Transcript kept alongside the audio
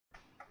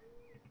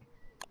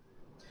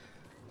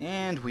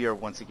And we are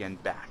once again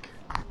back.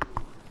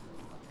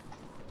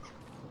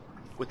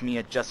 With me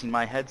adjusting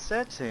my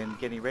headset and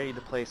getting ready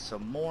to play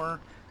some more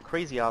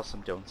Crazy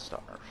Awesome Don't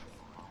Starve.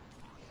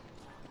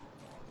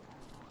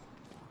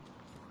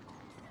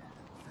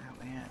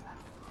 Oh man,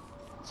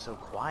 it's so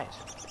quiet.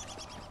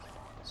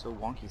 So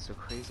wonky, so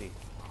crazy.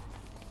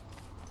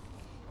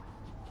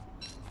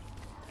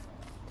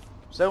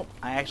 So,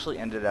 I actually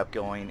ended up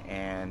going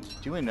and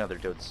doing another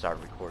Don't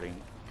Starve recording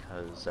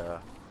because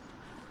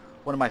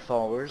one of my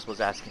followers was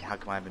asking how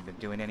come I haven't been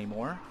doing any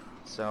more.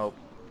 So,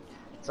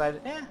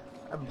 decided, I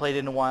haven't played it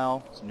in a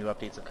while, some new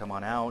updates have come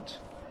on out.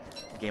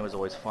 The game was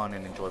always fun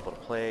and enjoyable to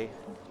play.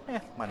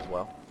 Might as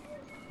well.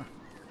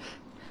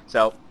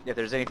 So, if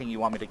there's anything you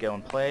want me to go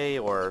and play,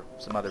 or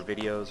some other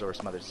videos or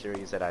some other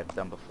series that I've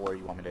done before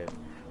you want me to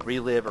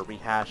relive or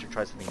rehash or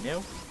try something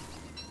new,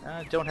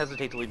 don't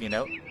hesitate to leave me a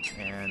note,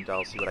 and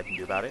I'll see what I can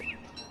do about it.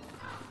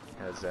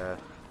 Because,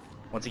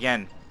 once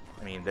again,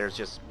 I mean, there's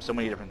just so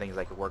many different things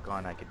I could work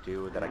on, I could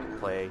do, that I could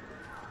play.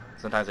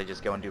 Sometimes I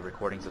just go and do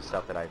recordings of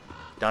stuff that I've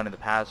done in the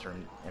past or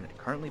am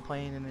currently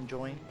playing and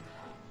enjoying.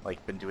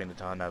 Like, been doing a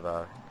ton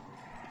of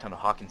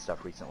Hawking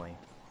stuff recently.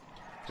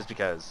 Just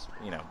because,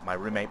 you know, my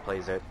roommate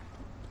plays it,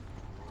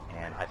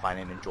 and I find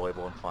it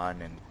enjoyable and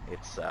fun, and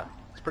it's a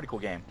pretty cool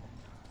game.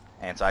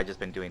 And so I've just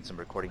been doing some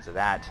recordings of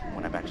that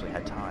when I've actually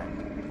had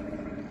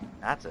time.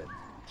 That's a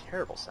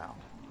terrible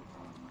sound.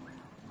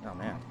 Oh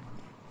man.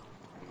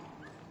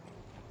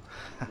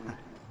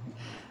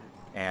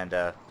 And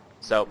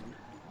so,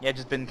 yeah,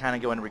 just been kind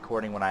of going to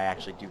recording when I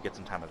actually do get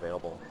some time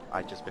available.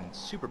 I've just been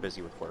super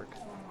busy with work.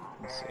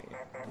 Let's see.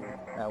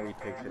 Now we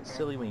pick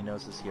silly when he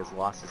notices he has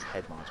lost his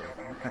head module.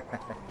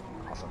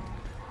 Awesome.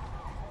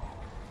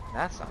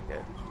 That's not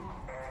good.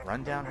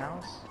 Rundown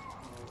house?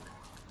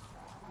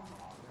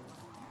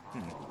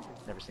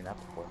 Never seen that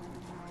before.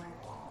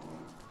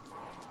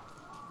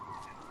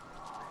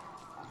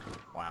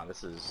 Wow,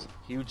 this is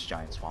huge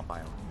giant swamp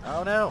biome.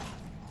 Oh no!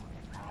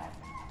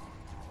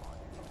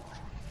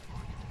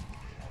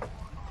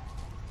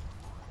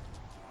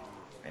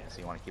 Yeah, so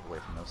you want to keep away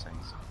from those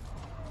things.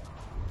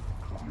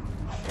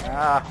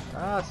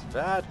 That's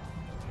bad.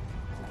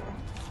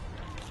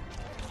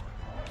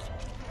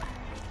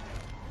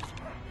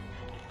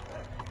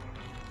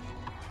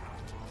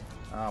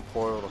 Oh,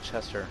 poor little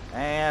Chester.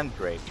 And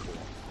great, cool.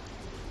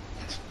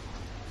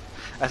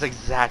 That's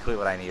exactly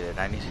what I needed.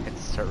 I needed it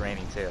to start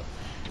raining too.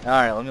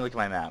 Alright, let me look at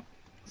my map.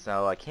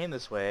 So I came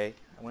this way,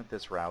 I went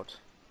this route.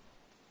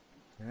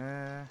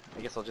 I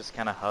guess I'll just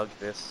kind of hug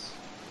this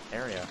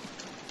area.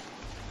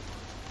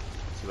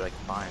 See what I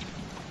can find.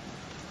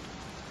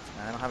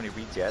 I don't have any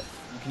reeds yet.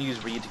 You can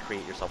use reed to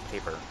create yourself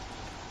paper.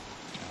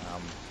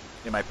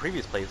 In my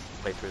previous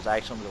playthroughs, I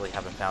actually really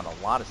haven't found a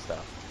lot of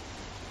stuff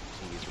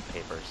to use with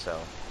paper, so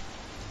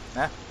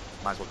might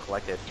as well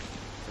collect it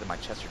for my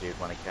Chester dude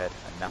when I get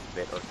enough of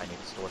it, or if I need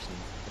to store some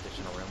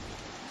additional room.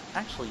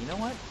 Actually, you know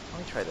what? Let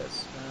me try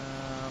this.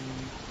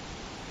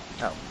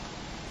 No.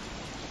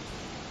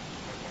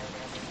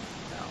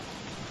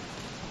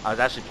 I was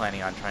actually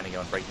planning on trying to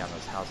go and break down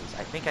those houses.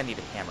 I think I need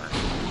a hammer.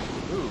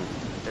 Ooh,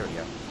 there we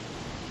go.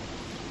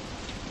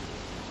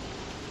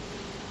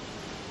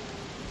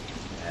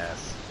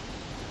 Yes.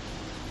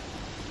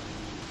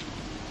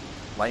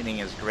 Lightning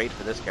is great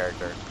for this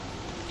character.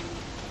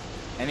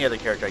 Any other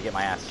character, I get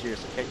my ass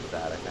seriously kicked with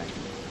that, I think.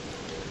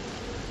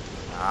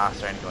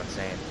 Starting to go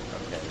insane.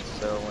 Okay,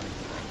 so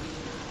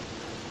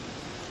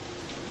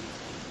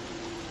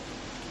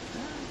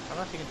I'm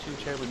not taking too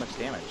terribly much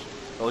damage.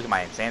 But look at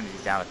my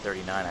insanity's down at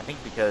 39. I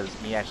think because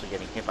me actually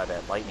getting hit by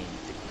that lightning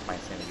decreased my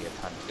insanity a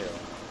ton too.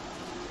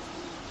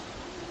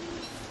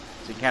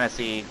 So you can kind of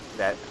see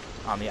that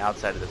on the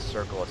outside of the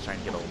circle it's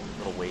starting to get a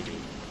little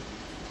wavy.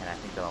 And I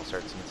think that I'll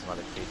start seeing some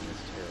other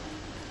craziness too.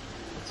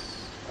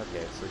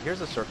 Okay, so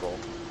here's a circle,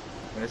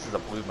 and this is a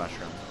blue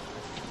mushroom.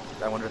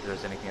 I wonder if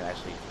there's anything that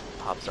actually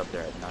pops up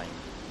there at night.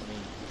 Let me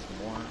get some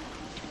more.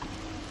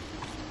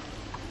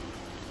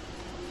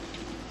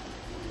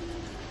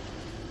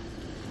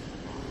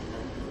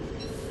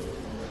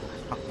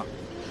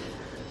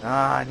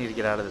 I need to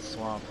get out of this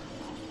swamp.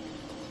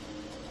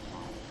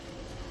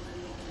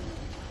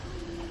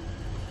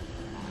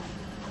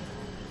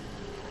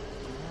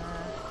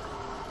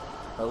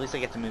 Well, at least I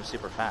get to move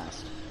super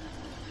fast.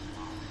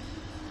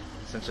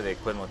 Essentially the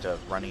equivalent of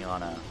running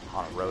on a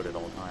road at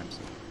all times.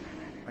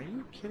 Are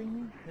you kidding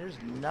me? There's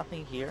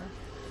nothing here?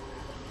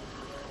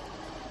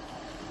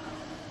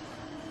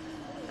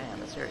 Man,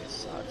 this area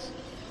sucks.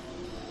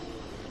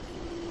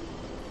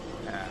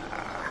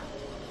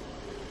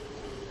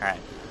 Alright,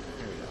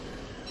 here we go.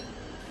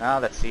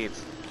 That's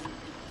seeds.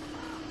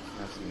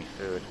 That's giving me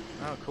food.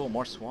 Oh, cool,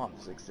 more swamp.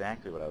 This is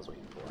exactly what I was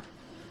waiting for.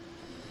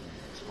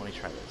 So let me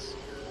try this.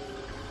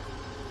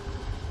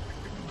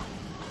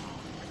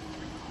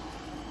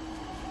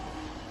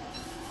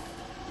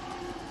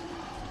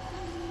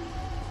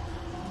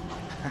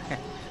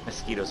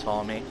 Mosquitoes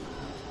follow me.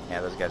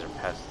 Yeah, those guys are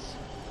pests.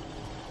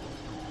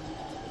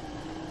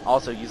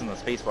 Also, using the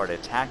spacebar to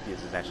attack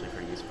these is actually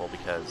pretty useful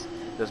because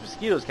those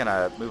mosquitoes kind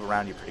of move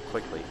around you pretty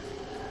quickly.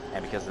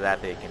 and because of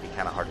that they can be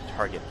kind of hard to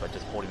target, but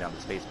just holding down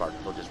the spacebar,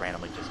 they'll just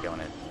randomly just go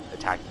and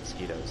attack the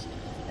mosquitoes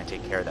and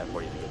take care of that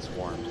for you if you get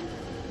swarmed.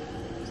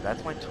 So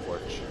that's my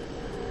torch.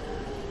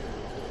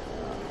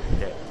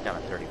 Okay, it's down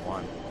at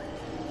 31.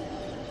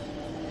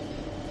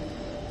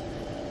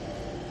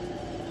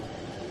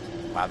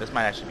 Wow, this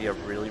might actually be a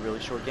really, really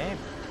short game.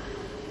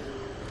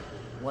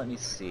 Let me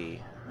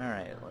see.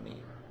 Alright, let me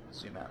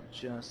zoom out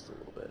just a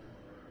little bit.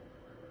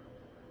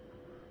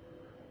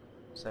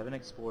 So I haven't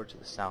explored to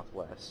the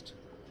southwest.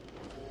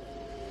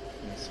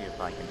 Let me see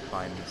if I can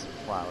find some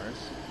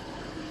flowers.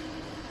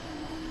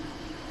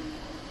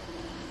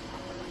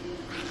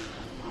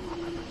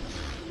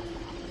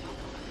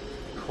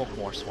 Oh,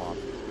 more swamp.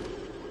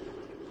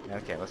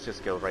 Okay, let's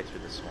just go right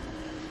through the swamp.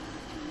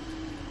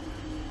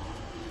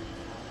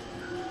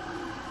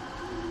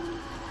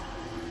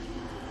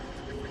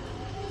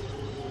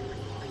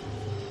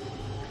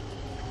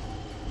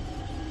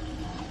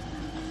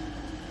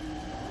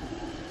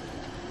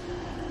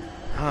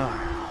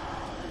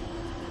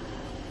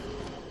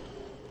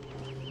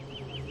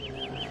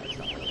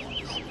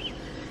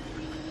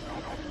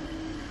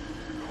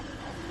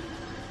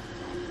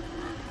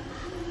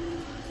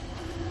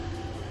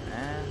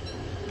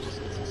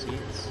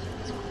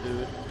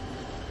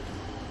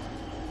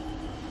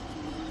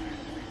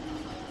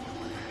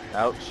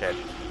 Oh shit,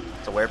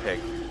 it's a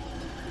werepig.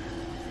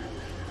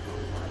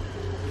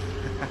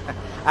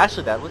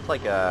 Actually, that looked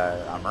like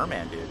a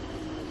merman, dude.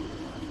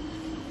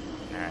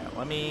 Alright,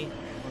 let me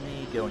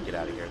go and get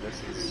out of here.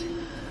 This is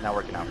not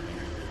working out for me.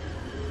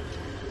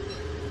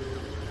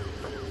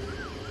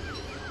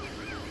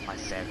 My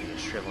sanity is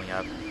shriveling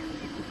up.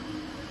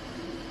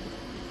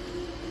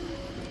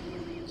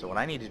 So what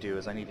I need to do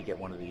is I need to get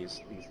one of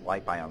these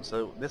light biomes.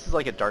 So this is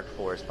like a dark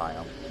forest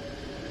biome.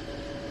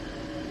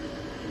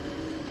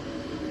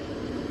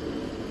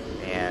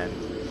 And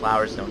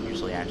flowers don't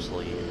usually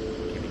actually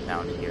can be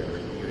found here.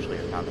 Usually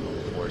are found in the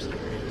forest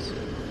areas.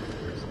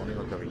 So let me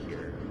look over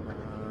here.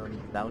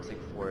 That looks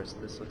like forest.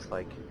 This looks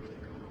like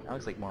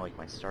more like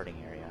my starting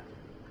area.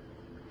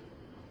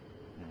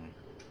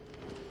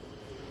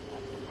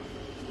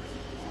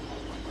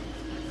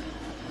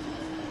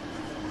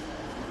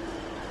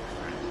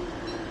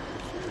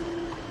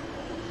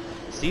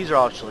 Seeds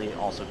are actually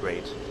also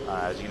great.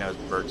 As you know,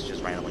 birds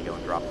just randomly go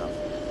and drop them.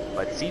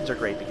 But seeds are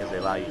great because they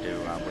allow you to,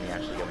 when you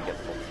actually go and get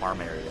full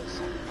farm areas,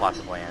 plots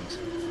of land,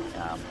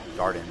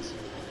 gardens,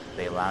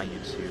 they allow you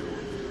to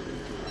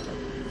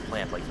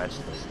plant like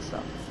vegetables and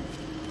stuff.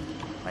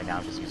 Right now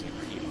I'm just using it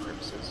for eating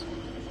purposes.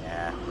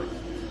 Yeah, but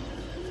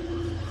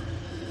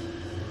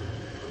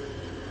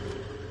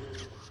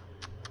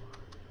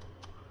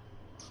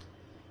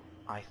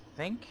I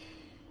think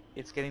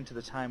it's getting to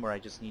the time where I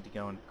just need to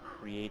go and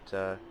create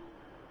I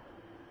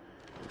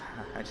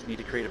just need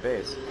to create a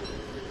base. Okay, let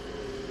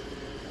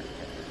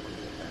me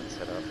get that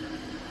set up.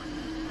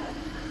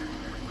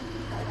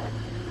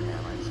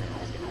 Yeah, my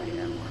sanity's getting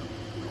PM.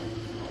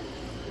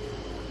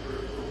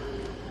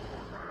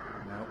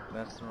 Nope,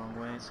 that's the wrong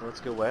way, so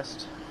let's go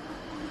west.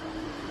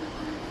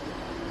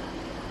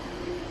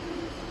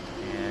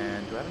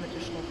 And do I have an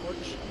additional torch?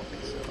 I don't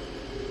think so.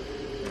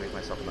 I'm gonna make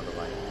myself another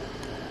light.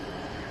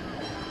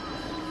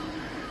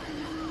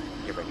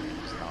 Get ready to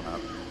just down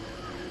up.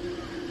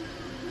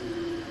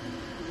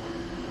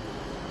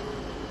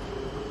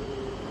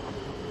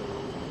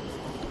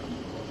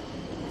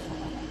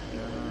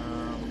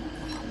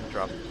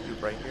 Drop the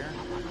tube right here.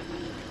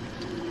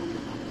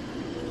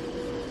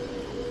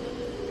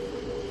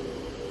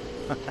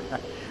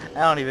 I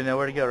don't even know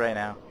where to go right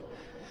now.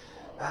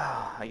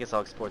 I guess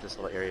I'll explore this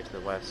little area to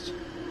the west.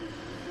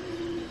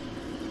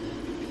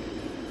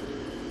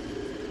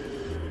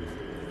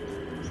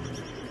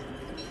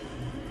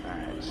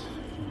 Alright.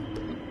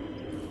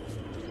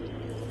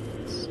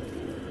 Let's see.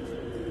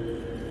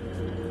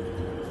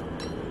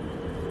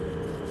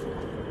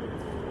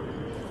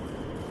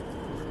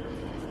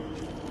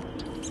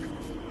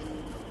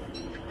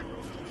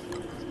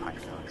 Pine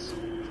cones.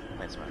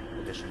 Plant some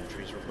additional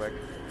trees real quick.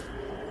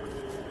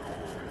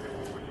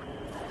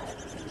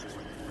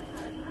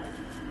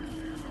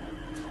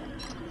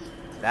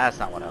 That's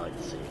not what I like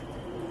to see.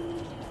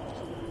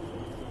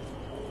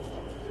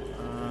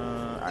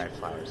 Alright,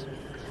 flowers.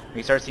 When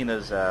you start seeing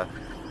those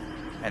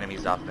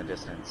enemies off in the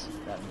distance,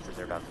 that means that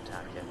they're about to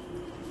attack you.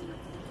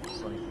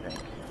 So let me think.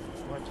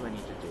 What do I need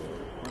to do?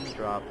 Let me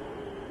drop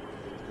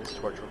this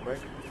torch real quick.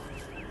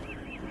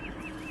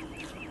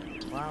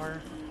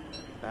 Flower.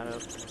 That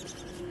up.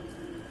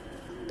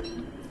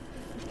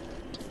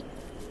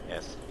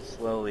 Yes,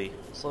 slowly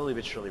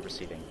but surely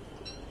receding.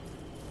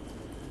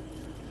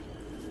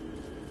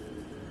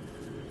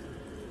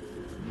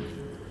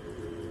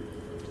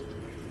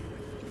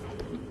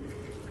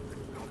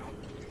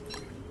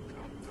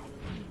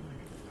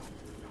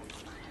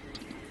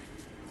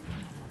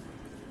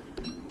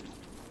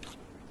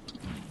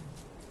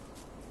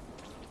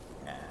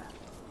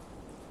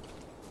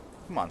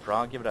 Come on,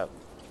 frog, give it up.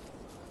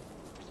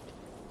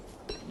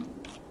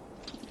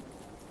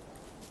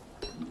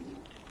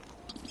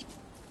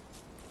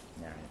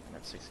 Alright, I'm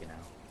at 60 now.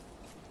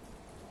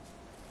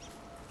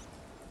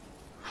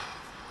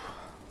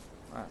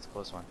 that's a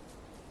close one.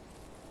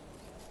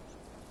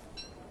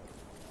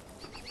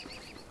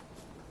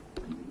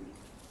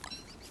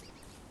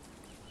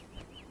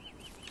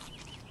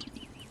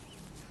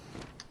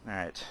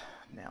 Alright,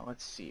 now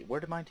let's see. Where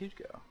did my dude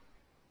go?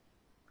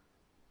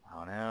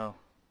 Oh no.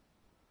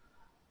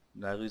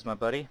 Did I lose my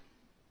buddy?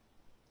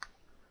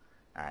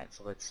 Alright,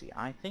 so let's see.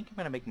 I think I'm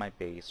going to make my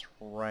base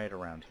right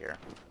around here.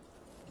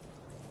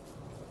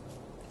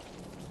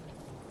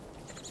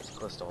 It's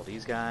close to all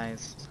these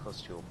guys. It's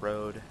close to a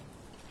road.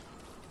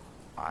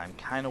 I'm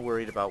kind of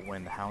worried about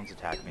when the hounds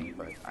attack me,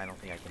 but I don't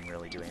think I can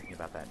really do anything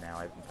about that now.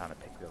 I haven't found a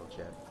pig village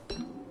yet.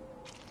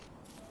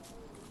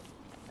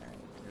 Alright,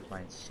 there's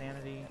my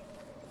insanity.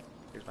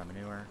 Here's my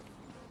manure.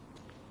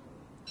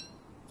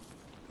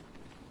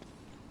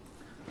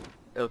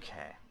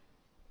 Okay.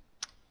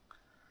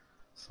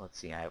 So let's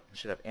see, I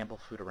should have ample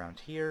food around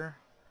here.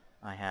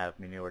 I have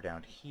manure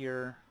down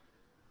here.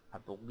 I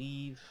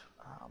believe...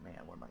 Oh man,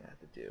 what am I going to have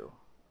to do?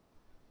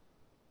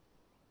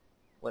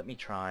 Let me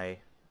try...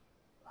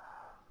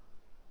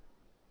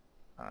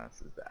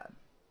 this is bad.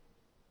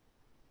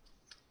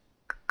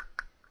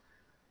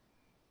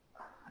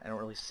 I don't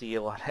really see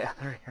a lot of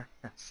other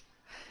areas.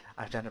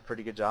 I've done a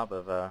pretty good job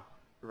of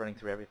running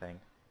through everything.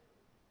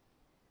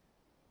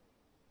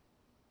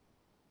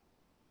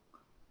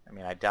 I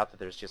mean, I doubt that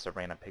there's just a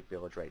random pig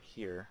village right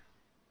here.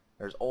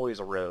 There's always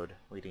a road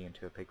leading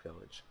into a pig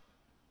village.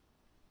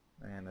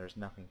 And there's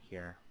nothing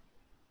here.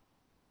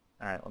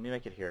 Alright, let me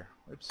make it here.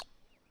 Oops.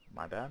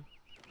 My bad.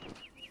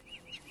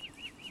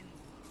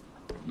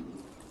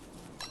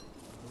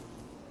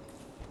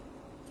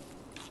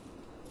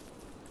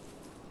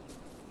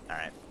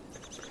 Alright.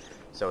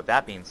 So with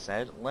that being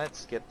said,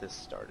 let's get this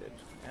started.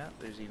 Yeah,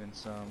 there's even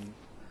some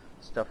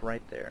stuff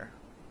right there.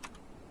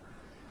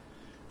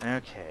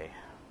 Okay.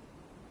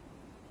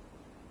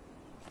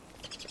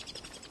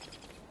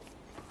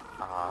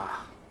 I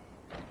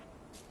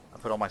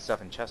put all my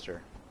stuff in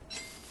Chester.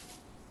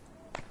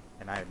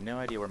 And I have no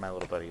idea where my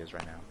little buddy is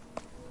right now.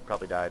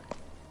 Probably died.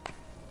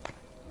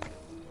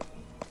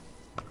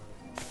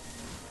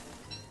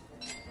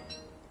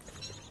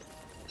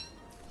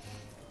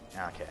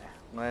 Okay,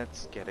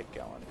 let's get it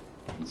going.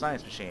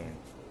 Science machine.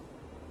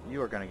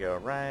 You are going to go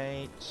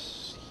right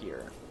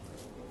here.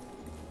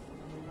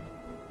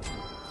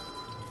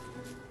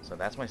 So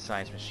that's my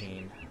science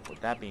machine. With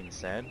that being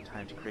said,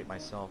 time to create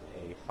myself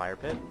a fire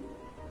pit.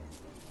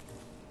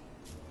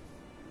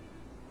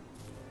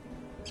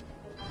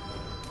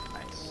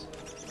 Nice.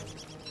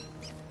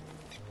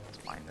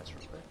 Let's mine this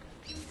real quick.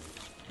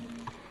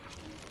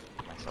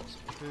 Get myself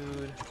some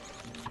food.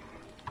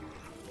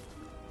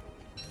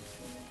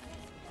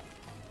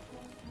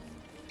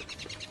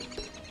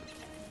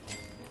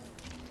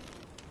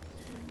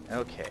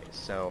 Okay,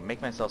 so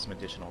make myself some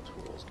additional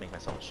tools. Make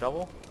myself a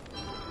shovel.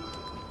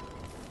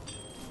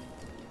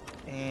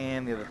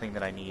 And the other thing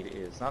that I need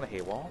is not a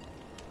hay wall,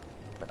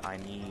 but I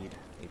need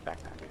a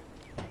backpack.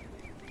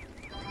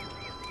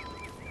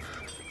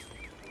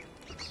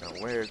 So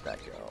where'd that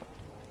go?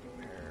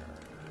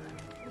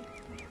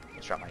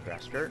 Let's drop my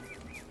grass skirt.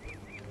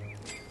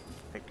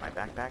 Pick my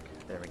backpack.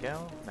 There we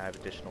go. Now I have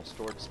additional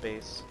storage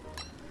space.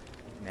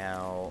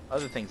 Now,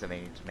 other things that I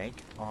need to make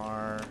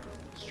are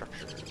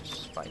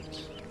structures.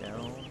 Fight.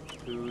 No.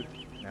 Food.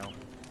 No.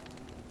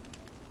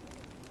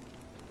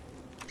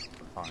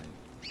 Fine.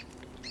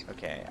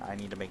 Okay, I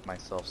need to make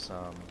myself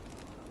some...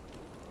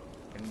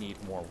 I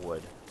need more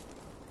wood.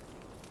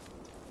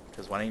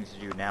 Because what I need to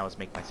do now is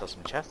make myself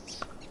some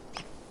chests.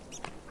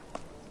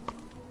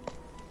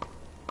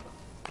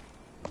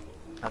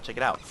 Now check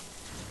it out.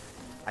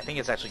 I think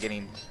it's actually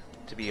getting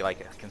to be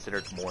like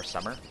considered more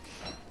summer.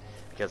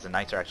 Because the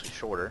nights are actually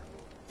shorter.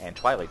 And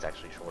twilight's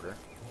actually shorter.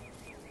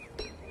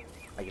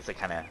 I guess it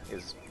kind of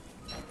is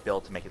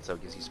built to make it so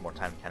it gives you some more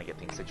time to kind of get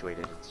things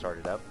situated and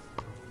started up.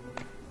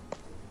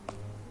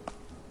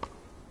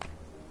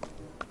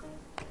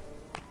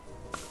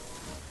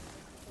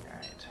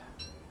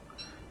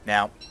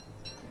 Now,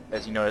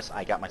 as you notice,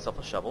 I got myself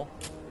a shovel,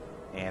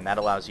 and that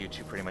allows you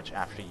to pretty much,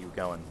 after you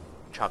go and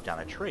chop down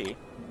a tree,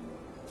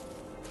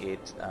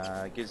 it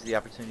gives you the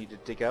opportunity to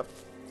dig up,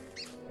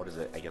 what is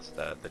it, I guess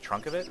the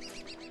trunk of it.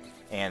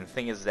 And the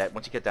thing is that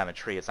once you get down a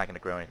tree, it's not going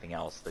to grow anything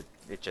else.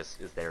 It just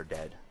is there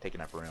dead, taking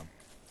up room.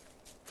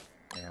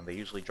 And they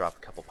usually drop a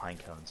couple pine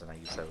cones, and I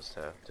use those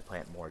to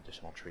plant more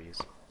additional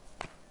trees.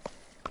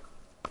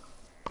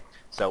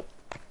 So,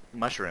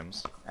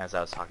 mushrooms, as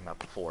I was talking about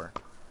before,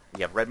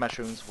 you have red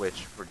mushrooms,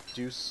 which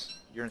reduce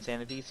your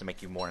insanity to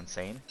make you more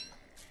insane.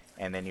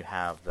 And then you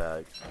have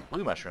the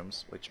blue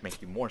mushrooms, which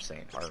make you more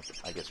sane, or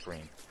I guess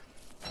green.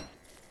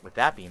 With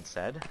that being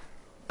said,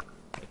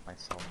 make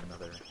myself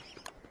another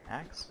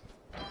axe.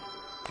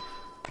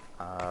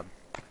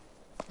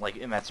 Like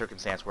in that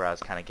circumstance where I was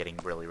kind of getting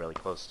really, really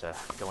close to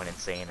going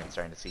insane and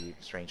starting to see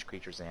strange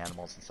creatures and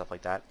animals and stuff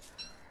like that.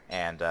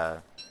 And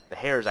the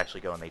hares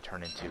actually go and they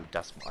turn into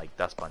dust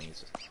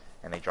bunnies.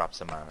 And they drop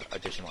some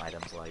additional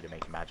items allow you to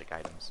make magic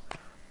items.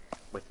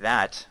 With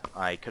that,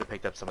 I could have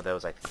picked up some of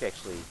those. I think they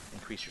actually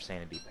increase your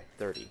sanity by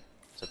 30,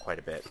 so quite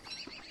a bit.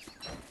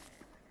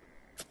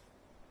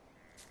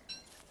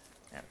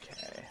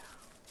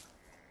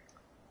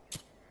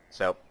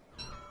 So,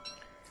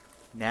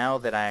 now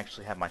that I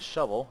actually have my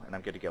shovel, and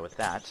I'm good to go with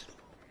that,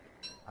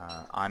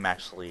 I'm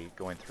actually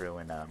going through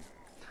and,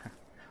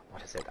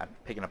 what is it? I'm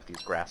picking up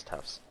these grass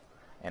tufts.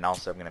 And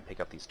also I'm going to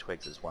pick up these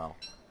twigs as well.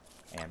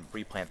 And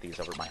replant these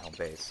over my home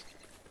base.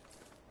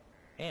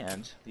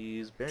 And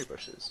these berry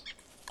bushes.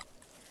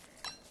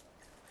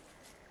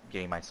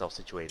 Getting myself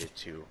situated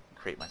to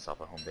create myself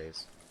a home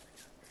base.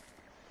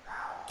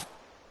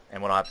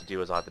 And what I'll have to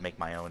do is I'll have to make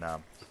my own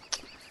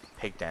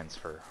pig dens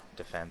for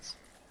defense.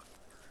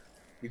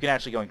 You can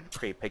actually go and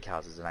create pig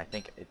houses, and I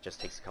think it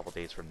just takes a couple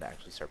days for them to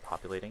actually start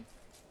populating.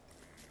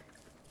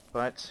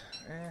 But,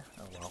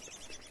 oh well.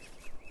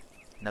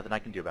 Nothing I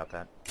can do about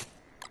that.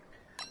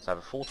 So I have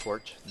a full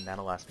torch, and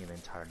that'll last me the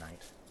entire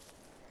night.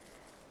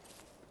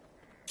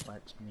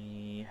 Let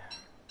me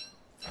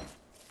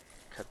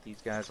cut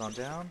these guys on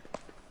down.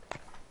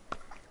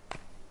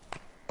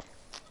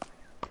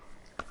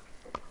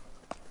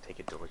 Take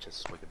a delicious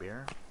swig of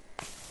beer.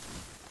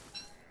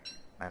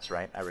 That's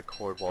right, I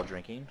record while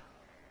drinking.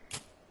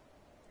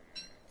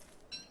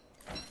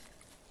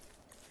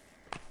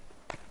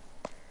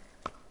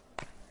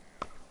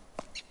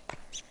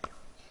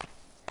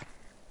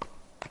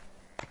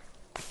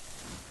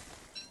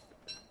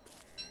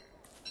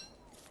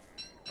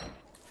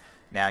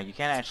 Now, you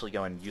can't actually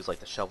go and use like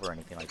the shovel or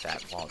anything like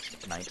that while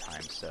it's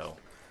nighttime, so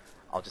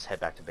I'll just head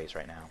back to base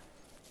right now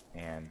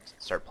and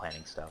start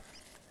planting stuff.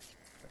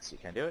 Let's see,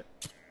 can I do it?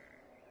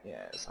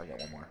 Yes, I'll get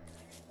one more.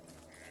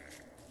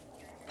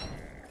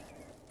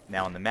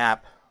 Now on the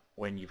map,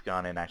 when you've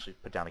gone and actually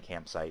put down a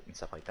campsite and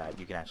stuff like that,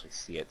 you can actually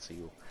see it, so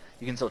you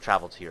can still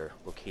travel to your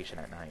location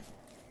at night.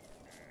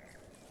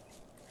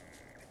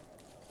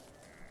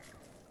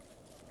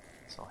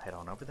 So I'll head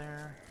on over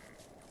there,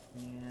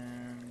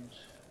 and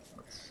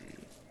let's see.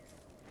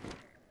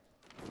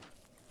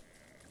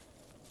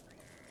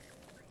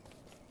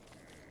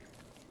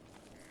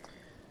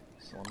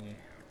 So let me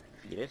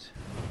feed it.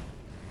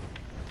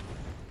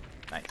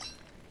 Nice.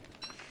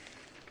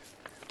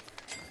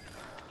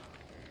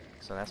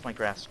 So that's my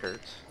grass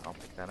skirt. I'll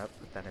pick that up,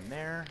 put that in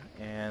there,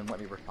 and let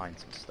me refine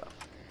some stuff.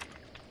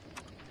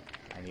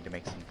 I need to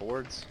make some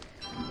boards.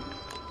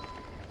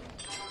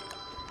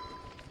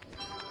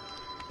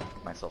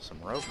 Make myself some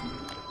rope.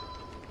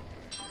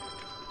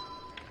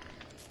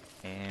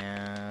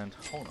 And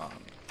hold on.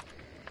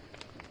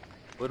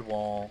 Wood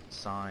wall,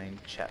 sign,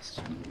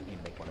 chest. I need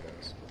to make one of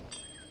those.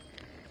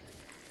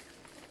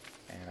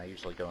 And I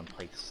usually go and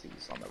place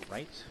these on the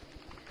right.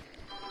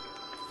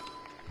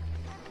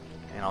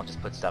 And I'll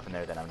just put stuff in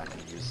there that I'm not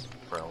going to use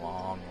for a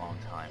long, long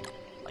time.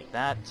 Like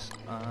that.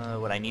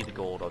 When I need the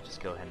gold, I'll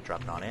just go ahead and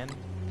drop it on in.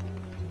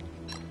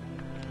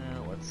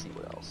 Let's see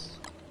what else.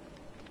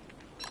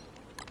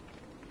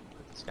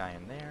 Put this guy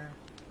in there.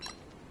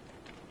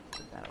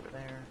 Put that over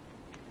there.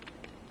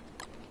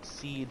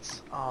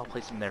 Seeds. I'll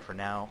place them there for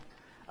now.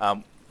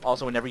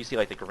 Also, whenever you see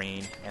like the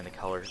green and the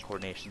color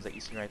coordinations that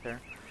you see right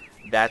there,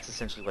 that's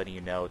essentially letting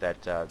you know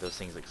that those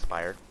things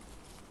expired.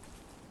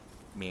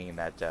 Meaning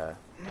that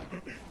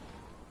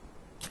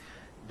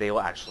they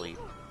will actually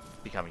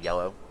become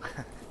yellow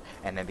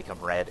and then become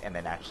red and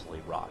then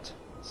actually rot.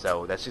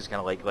 So that's just kind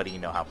of like letting you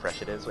know how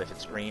fresh it is. If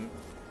it's green,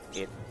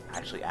 it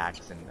actually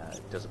acts and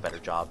does a better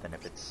job than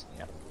if it's, you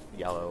know,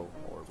 yellow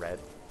or red.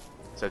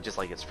 So just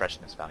like its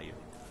freshness value.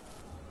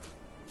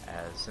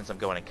 Since I'm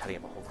going and cutting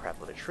up a whole crap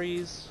load of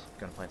trees, I'm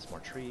going to plant some more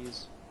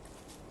trees.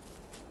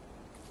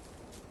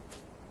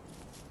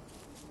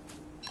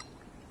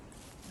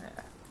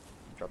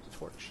 Drop the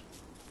torch.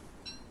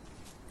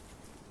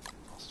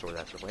 I'll store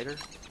that for later.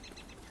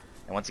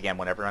 And once again,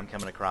 whenever I'm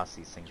coming across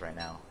these things right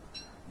now,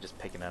 I'm just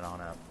picking it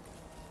on up.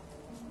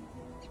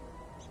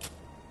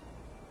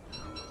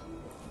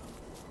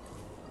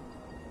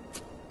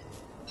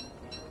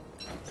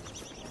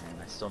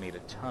 And I still need a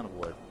ton of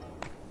wood.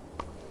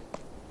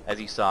 As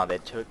you saw,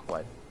 that took,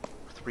 what,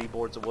 3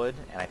 boards of wood?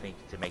 And I think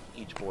to make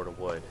each board of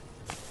wood,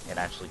 it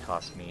actually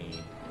cost me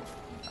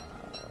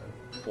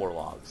 4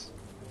 logs.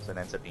 So it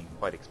ends up being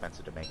quite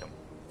expensive to make them.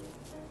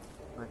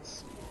 Let's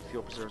see.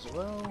 Fuel preserves are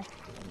low. Let me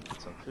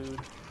get some food.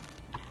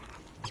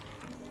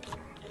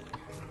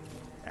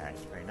 Alright,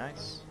 very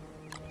nice.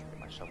 Get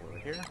my shovel over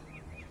here.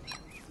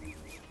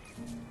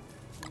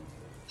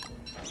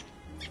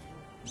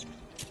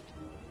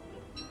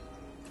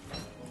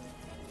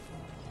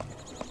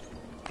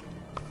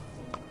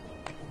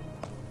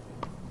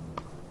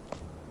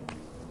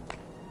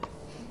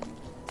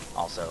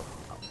 Also,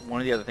 one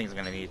of the other things I'm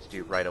going to need to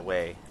do right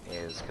away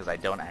is, because I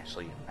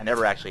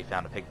never actually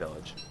found a pig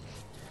village.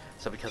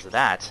 So because of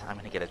that, I'm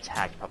going to get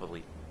attacked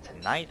probably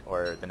tonight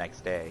or the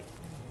next day.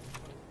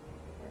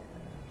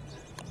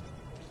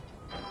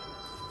 I'm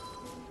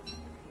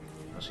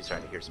actually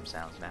starting to hear some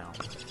sounds now.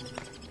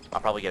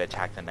 I'll probably get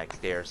attacked the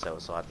next day or so,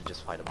 so I'll have to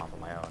just fight them off on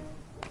my own.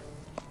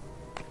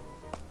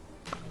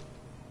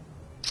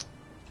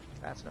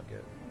 That's no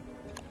good.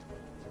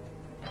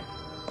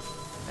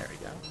 There we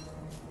go.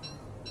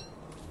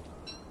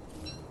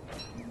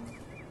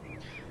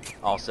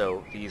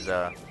 Also, these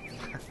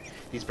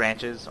these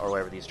branches, or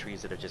whatever, these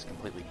trees that have just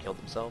completely killed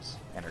themselves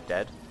and are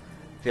dead,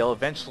 they'll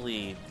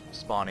eventually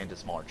spawn into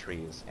smaller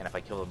trees, and if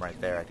I kill them right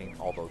there, I think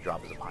all they'll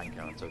drop is a pine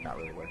cone, so it's not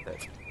really worth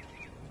it.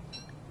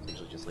 So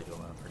usually just leave it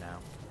alone for now.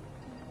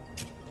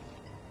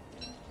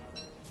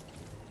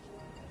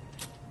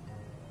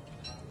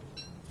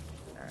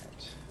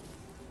 Alright.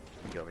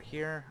 We go over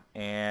here,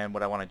 and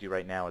what I want to do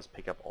right now is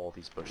pick up all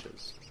these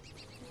bushes.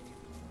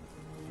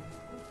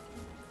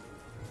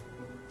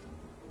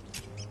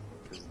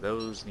 Because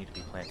those need to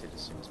be planted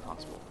as soon as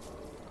possible.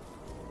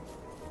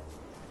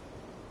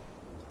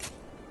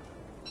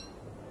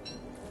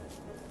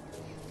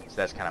 So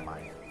that's kind of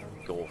my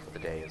goal for the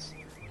day, is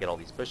get all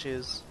these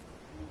bushes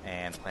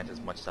and plant as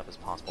much stuff as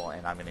possible,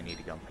 and I'm going to need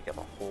to go and pick up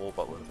a whole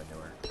buttload of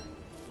manure.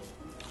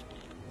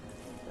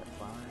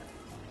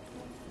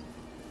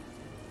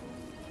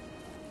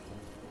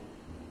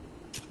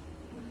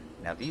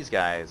 Now these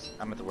guys,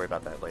 I'm going to have to worry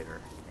about that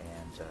later,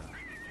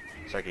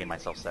 and start getting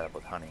myself set up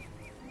with honey.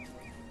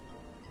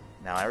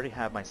 Now I already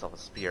have myself a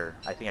spear.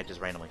 I think I just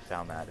randomly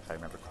found that, if I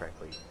remember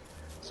correctly.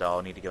 So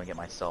I'll need to go and get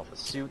myself a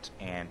suit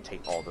and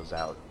take all those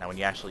out. Now when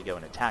you actually go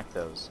and attack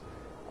those,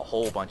 a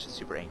whole bunch of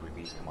super angry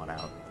bees come on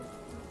out.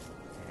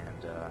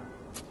 And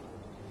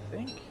I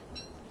think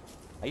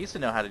I used to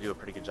know how to do a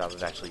pretty good job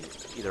of actually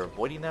either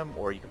avoiding them,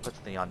 or you can put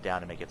something on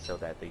down and make it so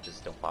that they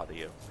just don't bother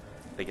you.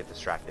 They get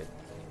distracted.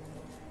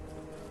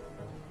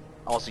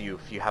 Also,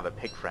 if you have a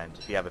pig friend,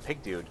 if you have a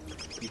pig dude,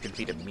 you can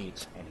feed him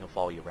meat and he'll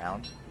follow you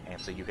around, and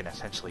so you can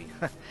essentially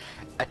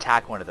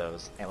attack one of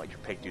those and let your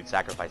pig dude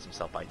sacrifice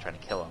himself by trying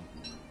to kill him,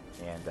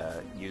 and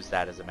use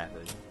that as a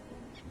method.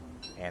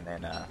 And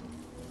then I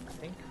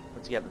think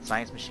once you have the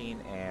science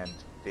machine and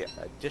the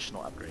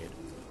additional upgrade,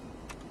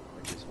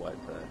 which is what,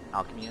 the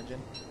alchemy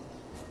engine,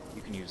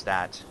 you can use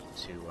that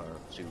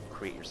to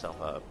create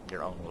yourself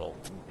your own little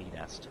bee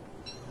nest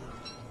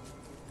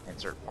and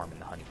start farming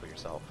the honey for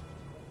yourself.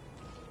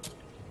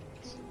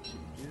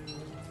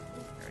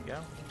 There we go.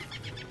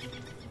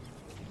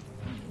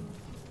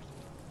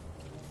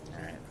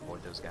 Alright,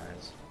 avoid those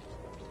guys.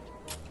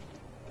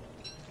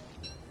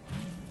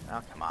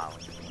 Oh, come on.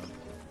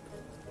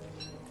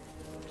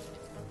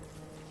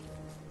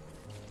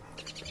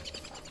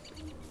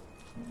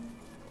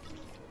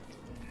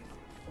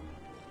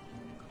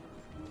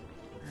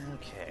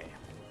 Okay.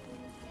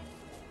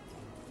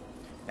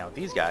 Now with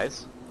these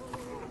guys,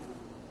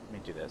 let me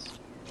do this.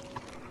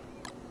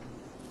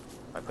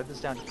 If I put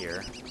this down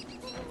here,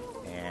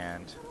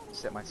 and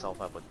set myself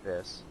up with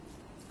this,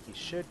 he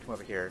should come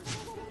over here.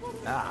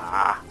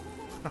 Ah!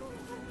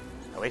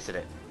 I wasted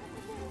it.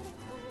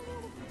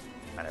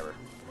 Whatever.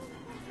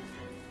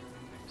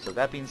 So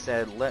that being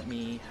said, let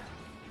me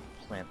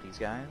plant these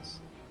guys.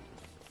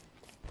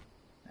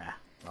 Ah,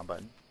 wrong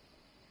button.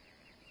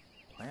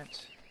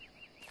 Plant.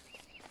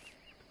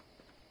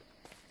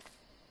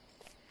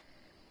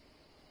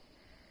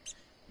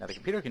 Now the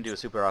computer can do a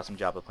super awesome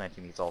job of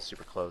planting these all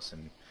super close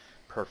and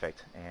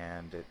perfect,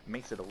 and it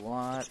makes it a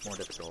lot more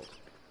difficult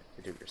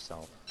to do it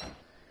yourself.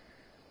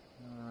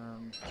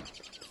 Let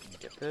me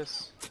get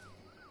this,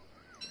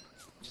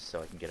 just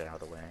so I can get it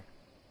out of the way.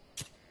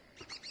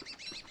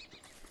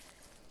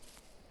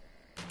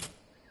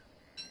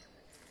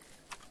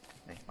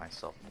 Make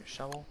myself a new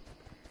shovel.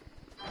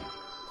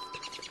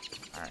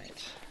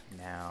 Alright,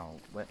 now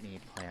let me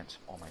plant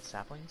all my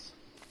saplings.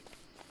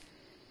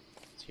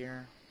 It's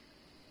here.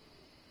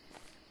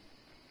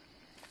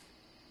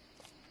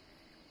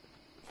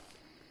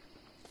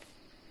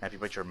 Now if you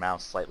put your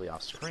mouse slightly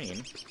off screen,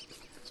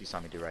 as you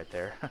saw me do right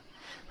there,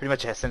 pretty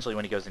much essentially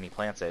when he goes and he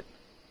plants it,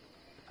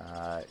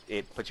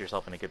 it puts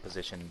yourself in a good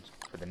position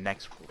for the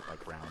next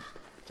round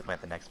to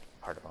plant the next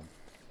part of them.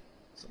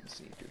 So let me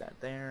see, do that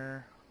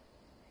there.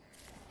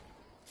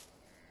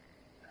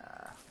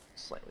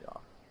 Slightly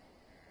off.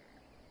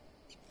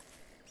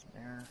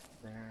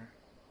 There.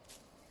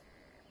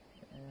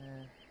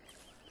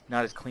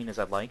 Not as clean as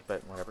I'd like,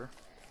 but whatever.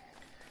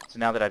 So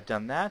now that I've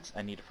done that,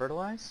 I need to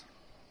fertilize.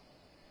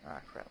 Ah,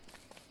 crap.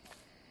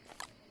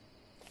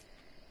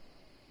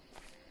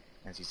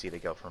 As you see, they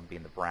go from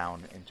being the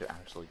brown into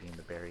actually being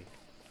the berry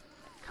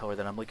color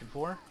that I'm looking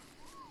for.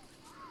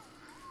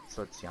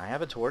 So let's see, I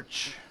have a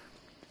torch.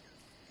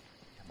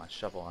 Got my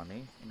shovel on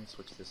me. Let me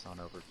switch this on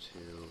over to...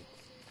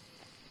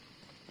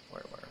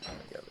 Where? There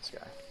we go, this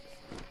guy.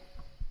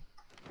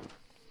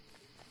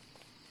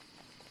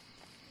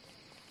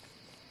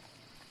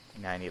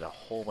 Now I need a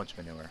whole bunch of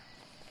manure.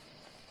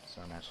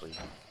 So I'm actually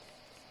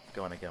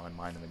going to go and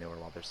mine the manure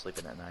while they're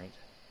sleeping at night.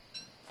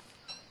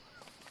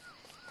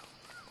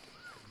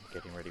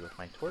 Getting ready with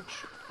my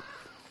torch.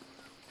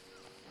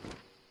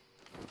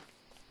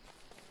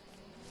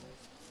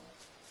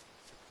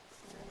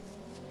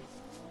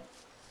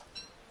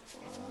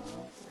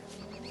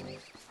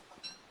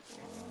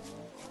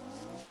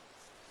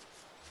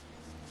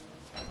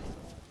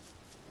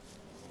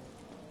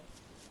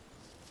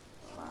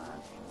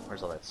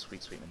 Where's all that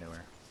sweet, sweet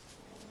manure?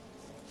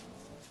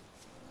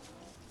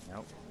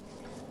 Nope.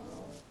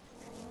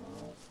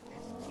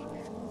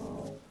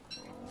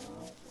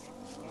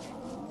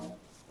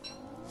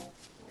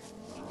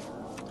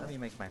 Let me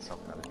make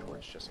myself another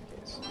torch just in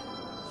case.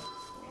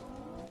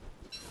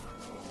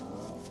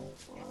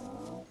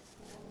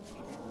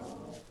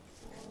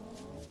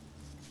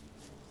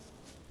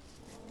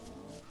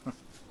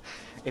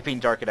 It being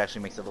dark, it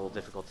actually makes it a little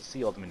difficult to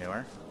see all the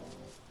manure.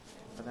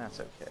 But that's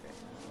okay.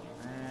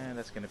 And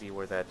that's going to be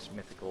where that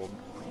mythical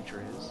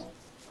creature is.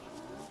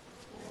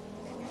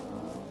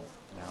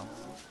 No.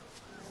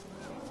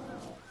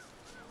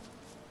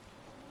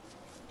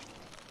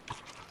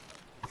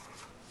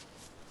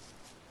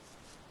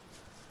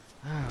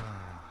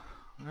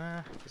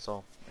 I guess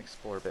I'll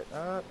explore a bit.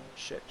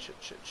 Shit.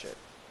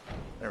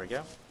 There we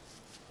go.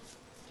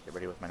 Get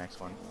ready with my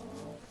next one.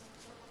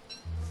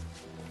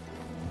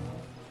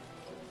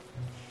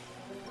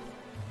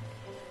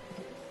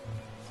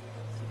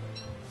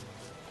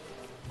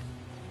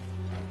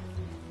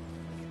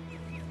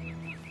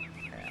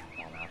 Yeah,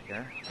 all out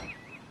here.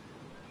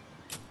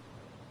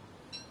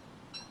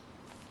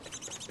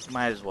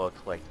 Might as well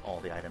collect all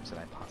the items that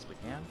I possibly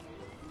can.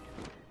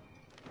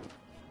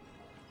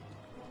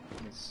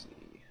 Let me see.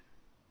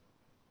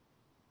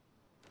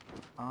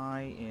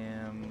 I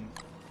am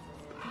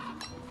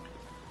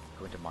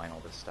going to mine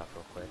all this stuff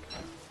real quick.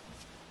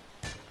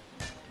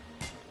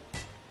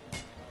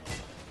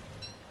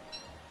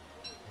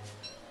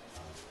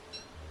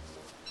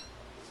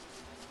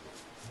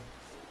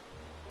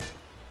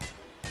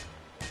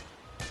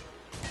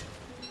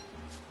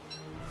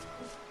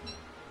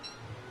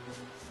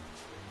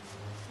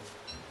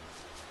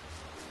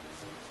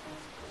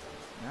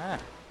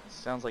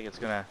 Sounds like it's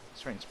gonna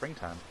start in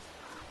springtime.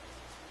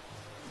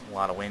 A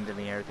lot of wind in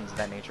the air, things of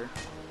that nature.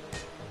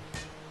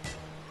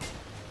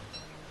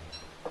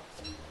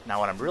 Now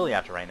what I'm really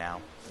after right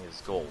now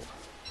is gold.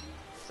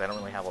 Because I don't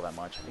really have all that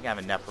much. I think I have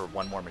enough for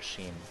one more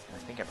machine. And I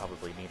think I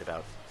probably need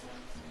about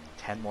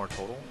 10 more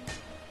total.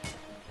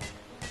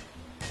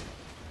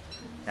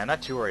 Now I'm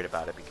not too worried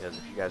about it because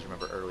if you guys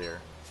remember earlier,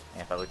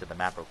 and if I looked at the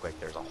map real quick,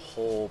 there's a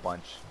whole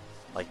bunch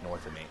like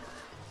north of me.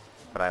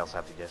 But I also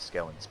have to just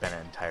go and spend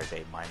an entire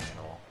day mining it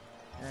all.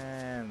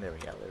 And there we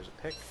go, there's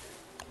a pick.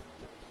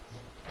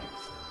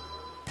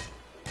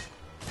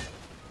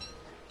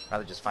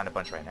 Rather just find a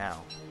bunch right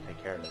now,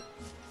 take care of it.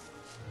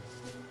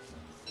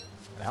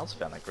 And I also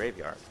found that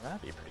graveyard.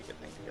 That'd be a pretty good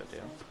thing to go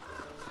do.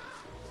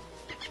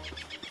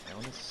 Now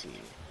let me see.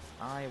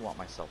 I want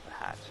myself a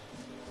hat.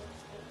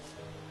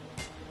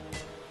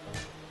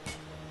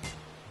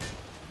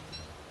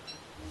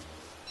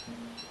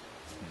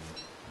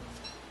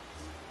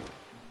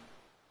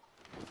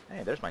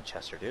 Hey, there's my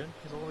Chester, dude.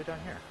 He's all the way down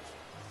here.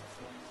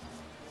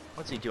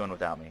 What's he doing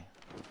without me?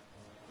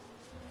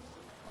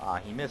 Ah,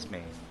 he missed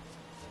me.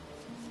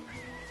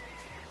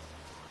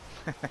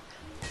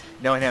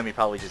 Knowing him, he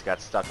probably just got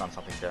stuck on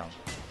something dumb.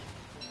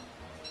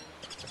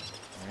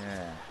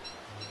 Yeah.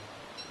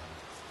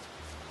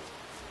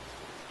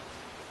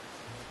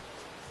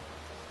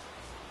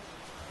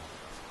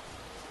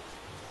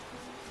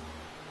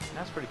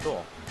 That's pretty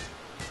cool.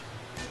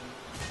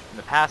 In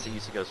the past, it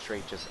used to go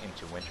straight just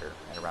into winter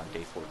at around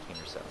day 14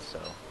 or so. So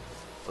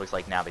it looks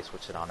like now they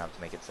switched it on up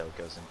to make it so it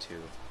goes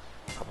into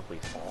probably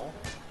fall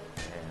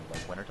and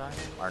like wintertime,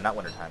 or not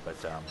wintertime, but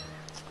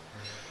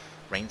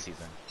rain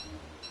season.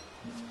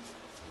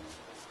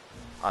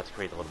 I'll have to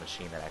create a little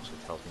machine that actually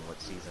tells me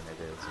what season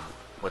it is and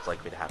what's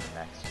likely to happen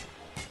next.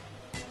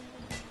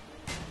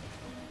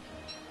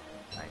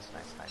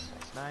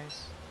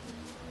 Nice.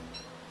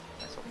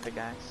 Nice little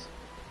pickaxe.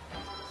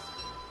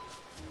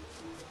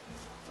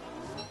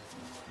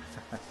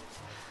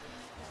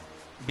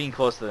 Being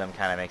close to them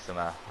kind of makes them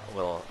a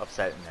little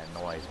upset and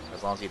annoyed.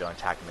 As long as you don't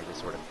attack them, they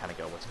just sort of kind of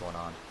go, what's going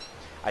on?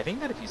 I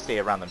think that if you stay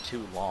around them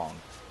too long,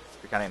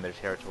 you're kind of in their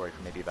territory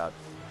for maybe about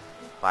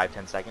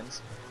 5-10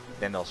 seconds,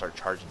 then they'll start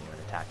charging you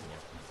and attacking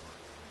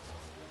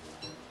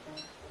you.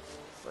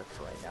 But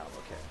for right now,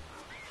 okay.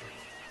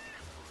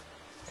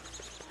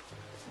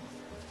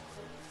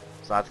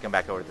 So I have to come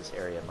back over to this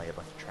area and lay a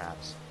bunch of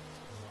traps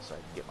so I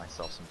can get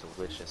myself some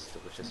delicious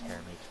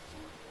hare meat.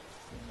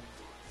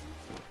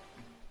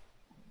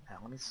 Now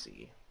let me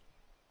see.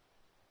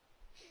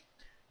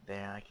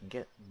 There, I can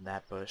get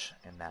that bush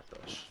and that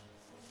bush.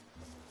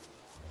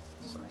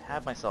 So I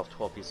have myself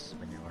 12 pieces of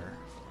manure,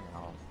 and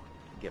I'll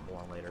get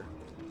more later.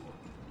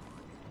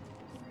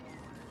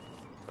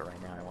 But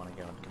right now I want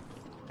to go and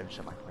finish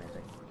up my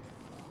planting.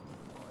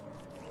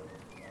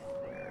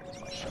 Where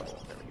is my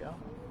shovel? There we go.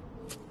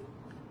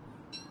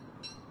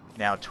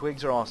 Now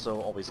twigs are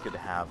also always good to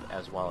have,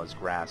 as well as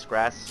grass.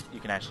 Grass, you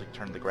can actually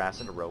turn the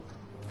grass into rope.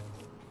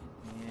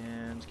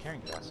 And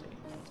carrying capacity.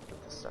 Let's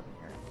put this stuff in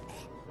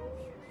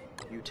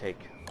here. You take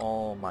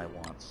all my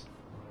wants.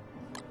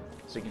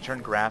 So you can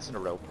turn grass into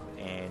rope,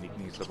 and you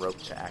can use the rope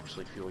to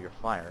actually fuel your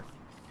fire,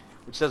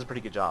 which does a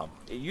pretty good job.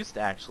 It used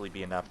to actually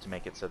be enough to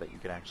make it so that you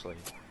could actually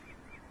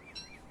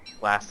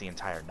last the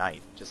entire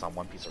night just on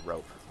one piece of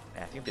rope.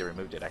 And I think they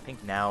removed it. I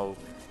think now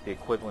the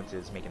equivalent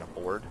is making a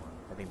board.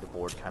 I think the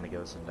board kind of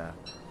goes and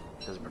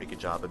does a pretty good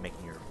job of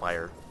making your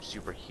fire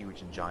super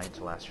huge and giant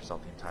to last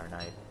yourself the entire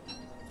night.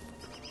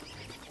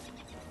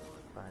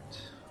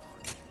 But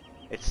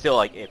it's still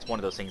like, it's one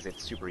of those things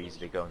that's super easy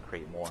to go and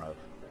create more of.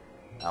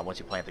 Once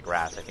you plant the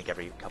grass, I think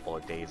every couple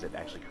of days it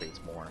actually creates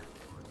more.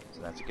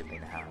 So that's a good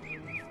thing to have.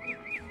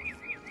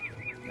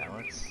 Now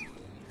let's see.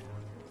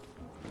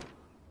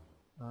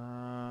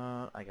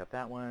 I got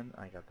that one,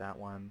 I got that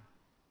one.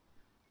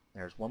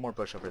 There's one more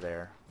bush over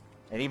there.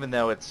 And even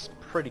though it's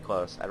pretty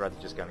close, I'd rather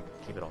just kind of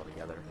keep it all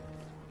together.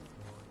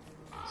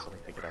 So let me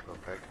pick it up real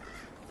quick.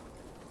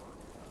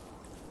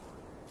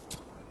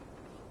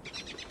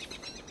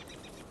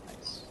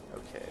 Nice.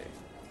 Okay.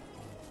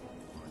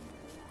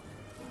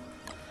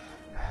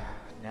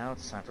 Now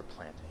it's time for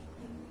planting.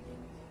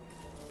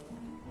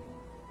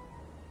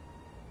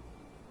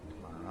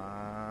 Come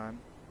on.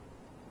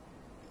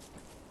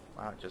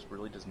 Wow, it just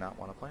really does not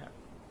want to plant.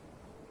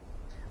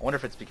 I wonder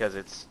if it's because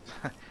it's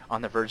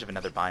on the verge of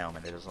another biome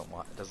and it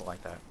doesn't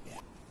like that.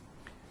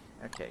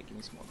 Okay, give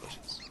me some more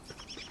bushes.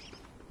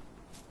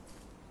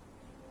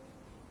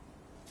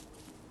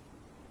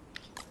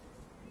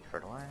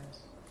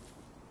 Fertilize.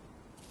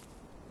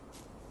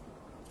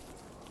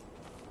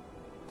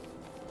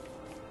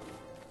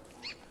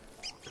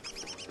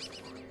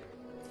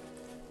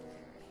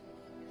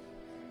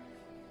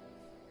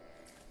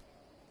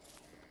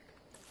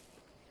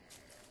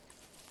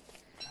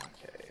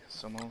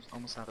 So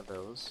almost out of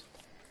those.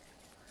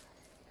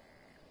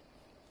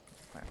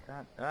 Plant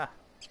that. Ah!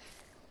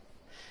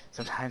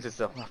 Sometimes it's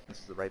this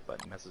is the right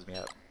button, messes me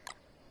up.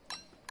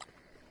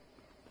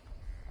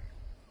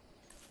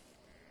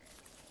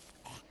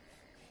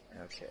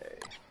 Okay.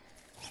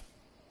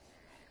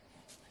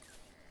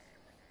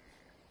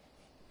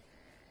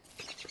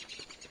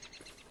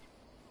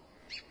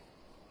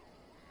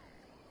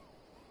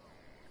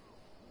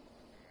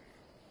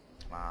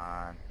 Come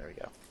on, there we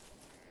go.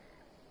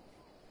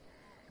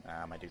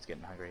 My dude's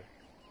getting hungry.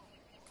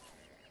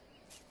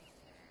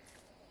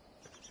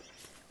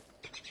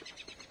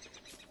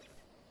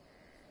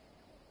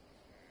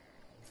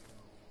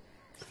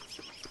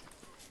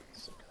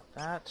 So got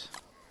that.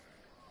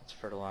 Let's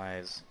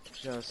fertilize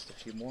just a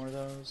few more of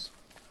those.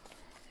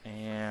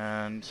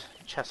 And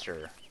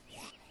Chester,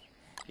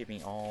 give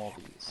me all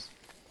these.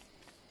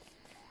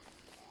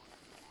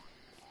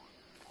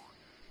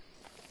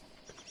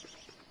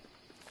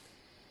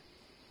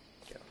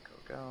 Go,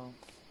 go, go.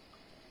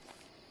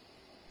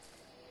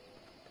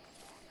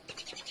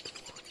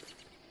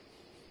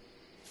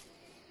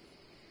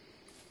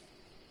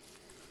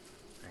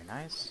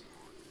 Nice.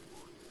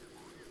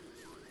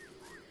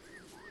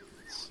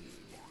 Let's see.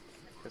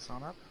 Pick this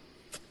on up.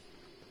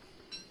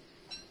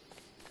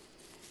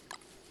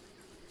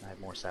 I have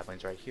more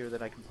saplings right here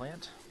that I can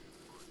plant.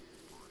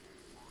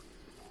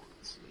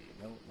 Let's see.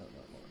 No, no, no,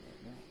 no,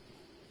 no, no.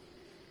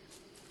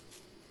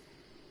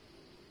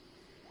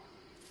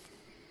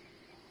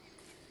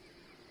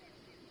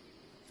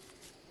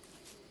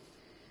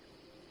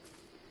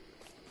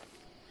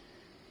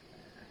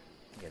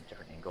 Get a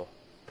different angle.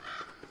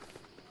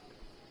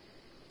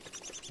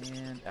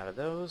 And out of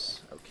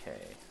those,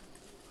 okay.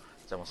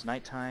 It's almost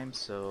nighttime,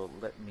 so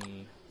let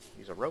me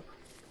use a rope.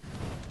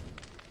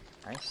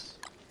 Nice.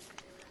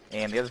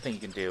 And the other thing you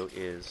can do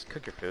is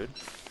cook your food.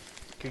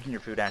 Cooking your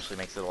food actually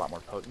makes it a lot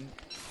more potent.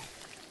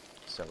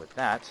 So with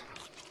that,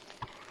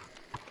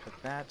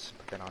 cook that,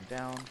 put that on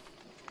down,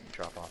 and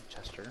drop off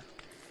Chester.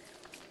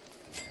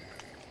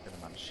 Put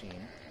him on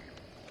machine.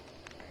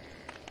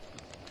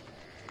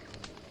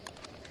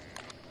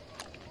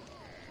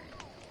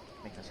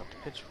 Make myself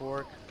a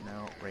pitchfork.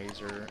 No,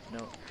 razor.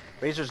 No.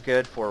 Razor's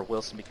good for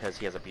Wilson because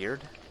he has a beard.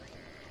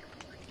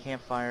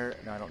 Campfire.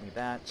 No, I don't need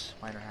that.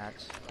 Miner hat.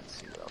 Let's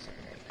see what else I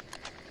can make.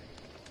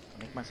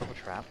 I'll make myself a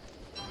trap.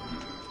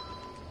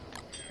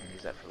 And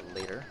use that for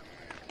later.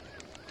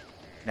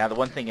 Now the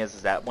one thing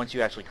is that once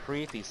you actually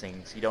create these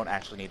things, you don't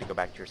actually need to go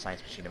back to your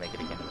science machine to make it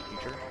again in the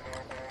future.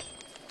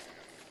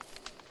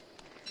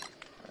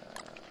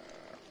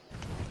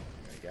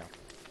 There you go.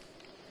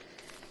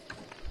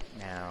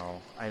 Now,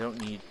 I don't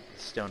need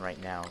stone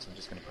right now, so I'm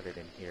just going to put it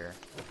in here.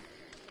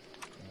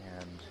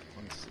 And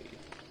let me see.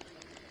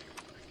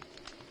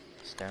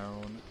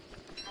 Stone,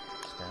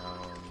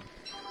 stone.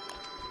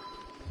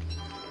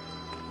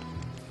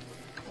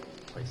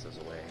 Place those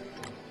away.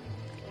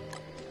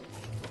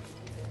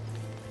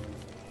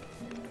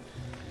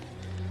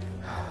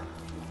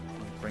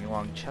 Bring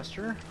along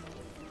Chester.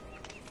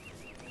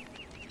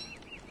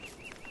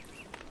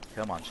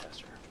 Come on,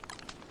 Chester.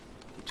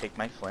 You take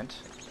my flint.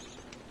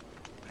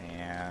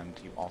 And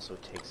you also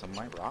take some of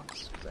my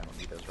rocks, because I don't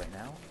need those right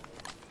now.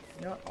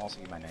 You know what? I'll also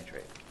use my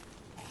nitrate.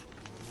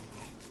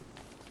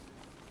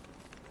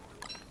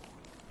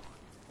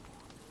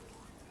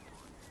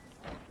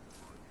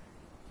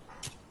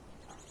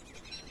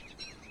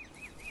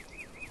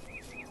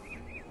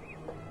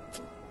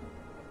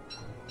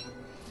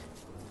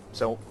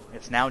 So,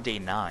 it's now day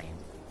 9,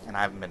 and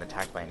I haven't been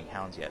attacked by any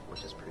hounds yet,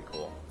 which is pretty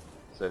cool.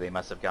 So they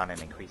must have gone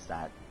and increased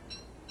that.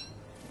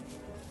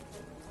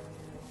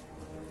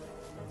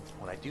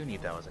 What I do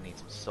need, though, is I need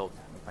some silk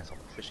to make myself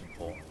a fishing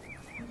pole.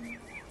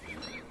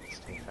 Let's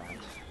take that.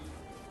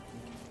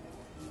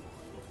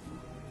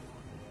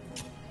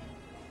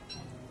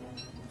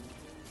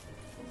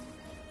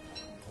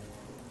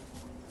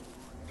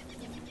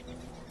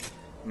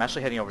 I'm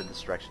actually heading over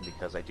this direction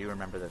because I do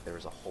remember that there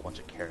was a whole bunch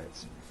of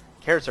carrots.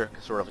 Carrots are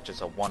sort of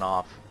just a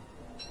one-off,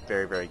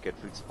 very, very good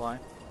food supply.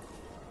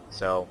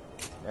 So,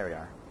 there we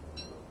are.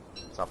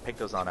 So I'll pick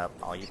those on up.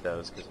 I'll eat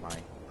those because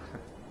I'm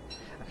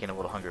getting a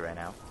little hungry right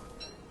now.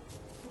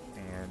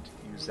 And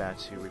use that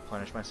to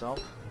replenish myself.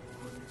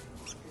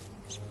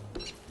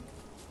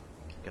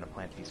 Gonna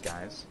plant these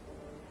guys.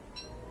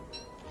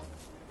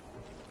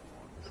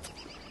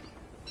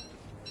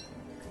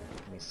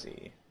 Let me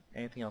see.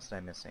 Anything else that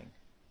I'm missing?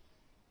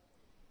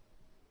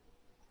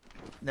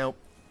 Nope.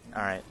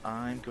 Alright,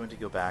 I'm going to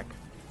go back.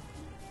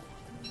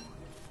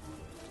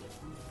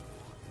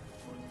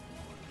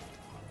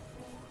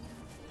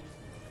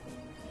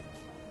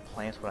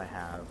 Plant what I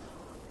have.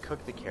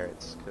 Cook the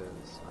carrots,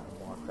 because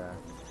I want the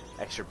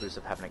extra boost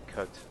of having it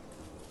cooked.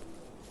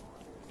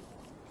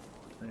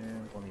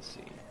 And let me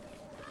see.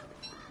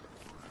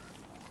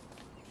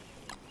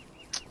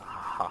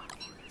 Aha.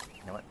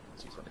 You know what?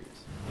 Let's use one of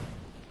these.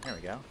 There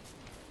we go.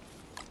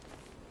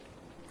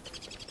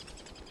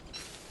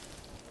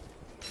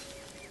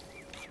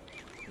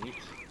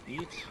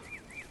 Eat.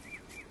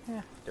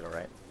 Yeah, did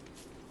alright.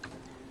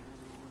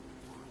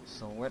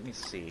 So let me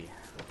see.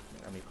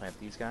 Let me plant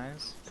these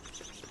guys.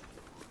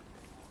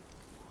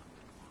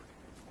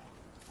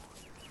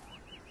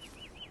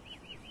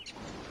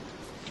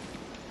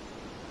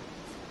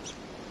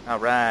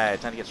 Alright,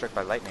 time to get struck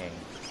by lightning.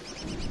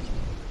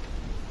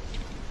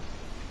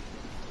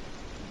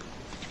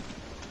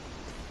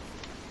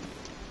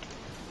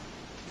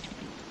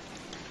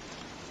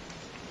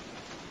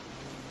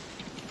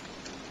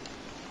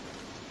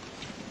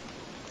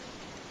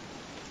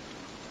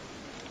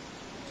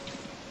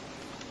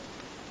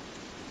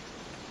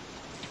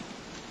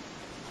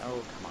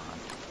 Oh, come on.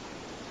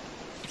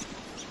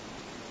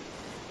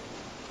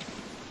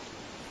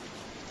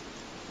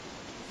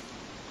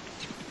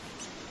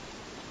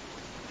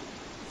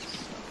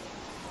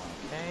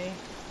 Okay.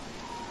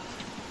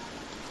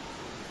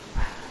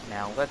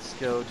 Now let's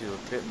go do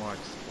a bit more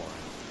exploring.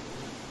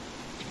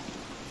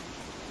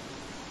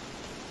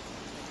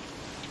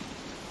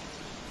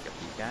 Get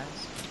these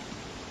guys.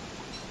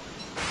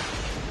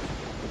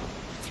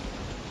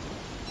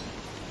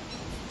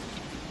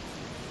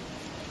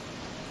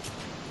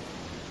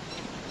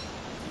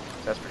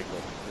 So that's pretty cool.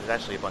 There's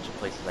actually a bunch of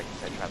places I can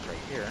set traps right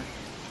here.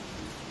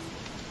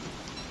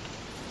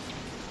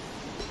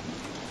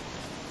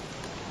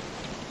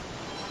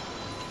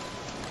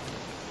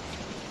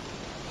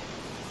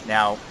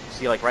 Now,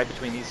 see, like right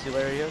between these two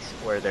areas,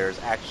 where there's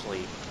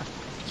actually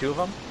two of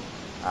them,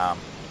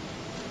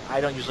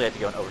 I don't usually have to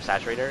go in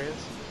oversaturated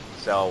areas,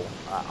 so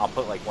I'll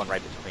put like one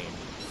right between.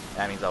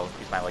 That means I'll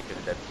increase my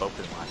likelihood that both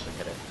of them will actually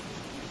hit it.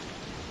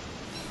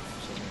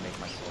 So let me make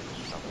my soldiers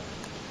or something.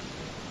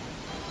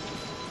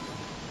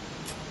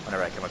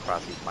 Whenever I come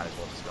across these, might as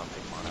well just go and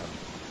pick one up.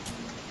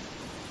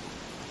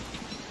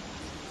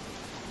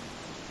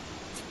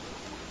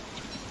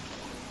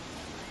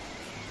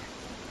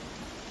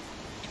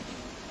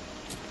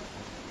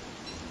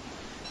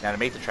 Now to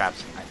make the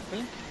traps, I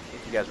think,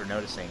 if you guys were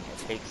noticing, it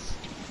takes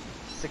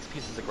 6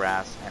 pieces of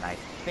grass and I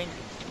think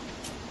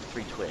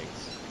 3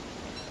 twigs.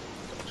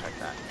 Double check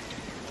that.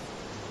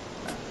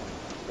 No,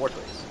 4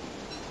 twigs.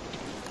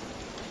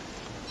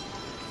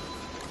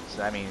 So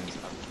that means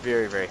I'm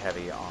very, very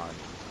heavy on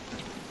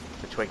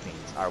the twig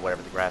needs, or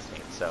whatever the grass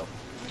needs. So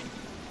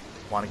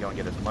want to go and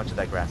get as much of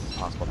that grass as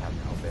possible to have in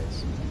your home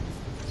base.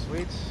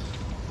 Sweet.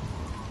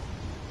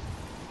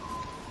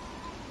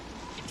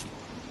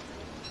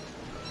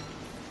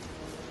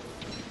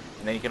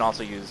 And then you can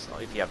also use,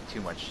 if you have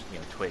too much,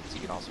 twigs, you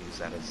can also use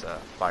that as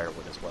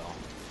firewood as well.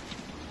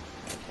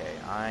 Okay,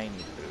 I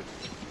need food.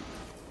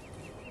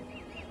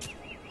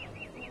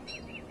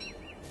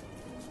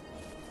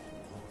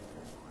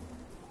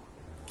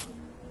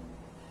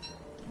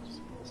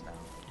 Just put this down.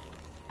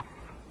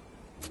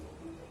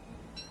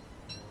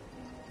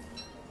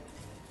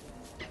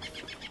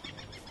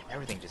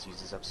 Everything just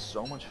uses up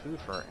so much food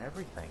for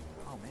everything.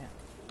 Oh man.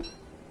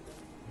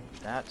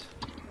 That,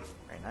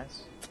 very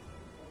nice.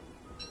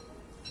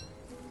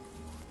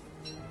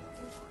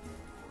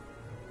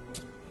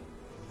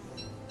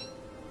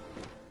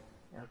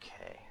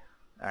 Okay.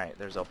 Alright,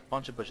 there's a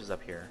bunch of bushes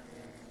up here.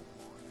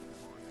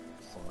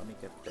 So let me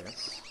get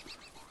this.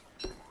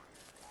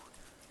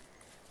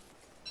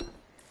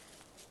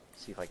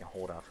 See if I can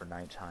hold out for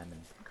nighttime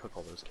and cook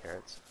all those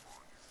carrots.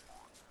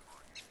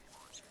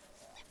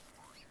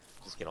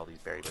 Just get all these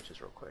berry bushes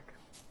real quick.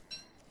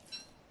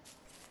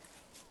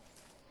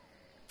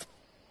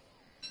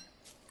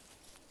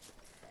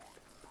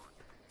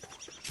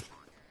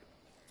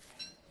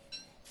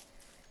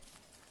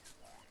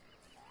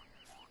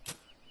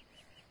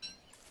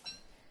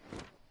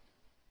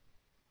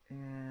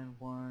 And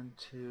 1,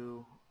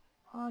 2...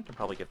 Oh, I can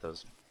probably get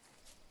those.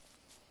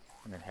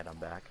 And then head on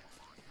back.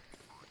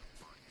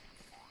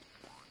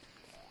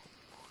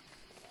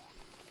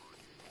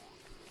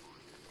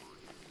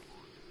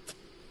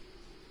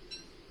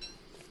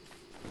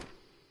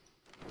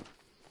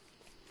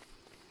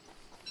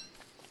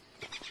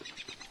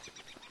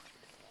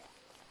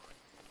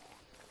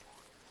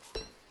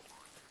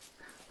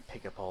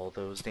 Pick up all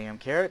those damn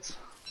carrots.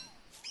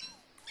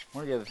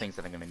 One of the other things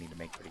that I'm going to need to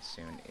make pretty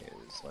soon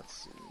is, let's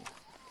see,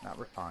 not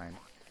refine.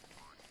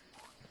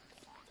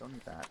 Don't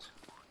need that.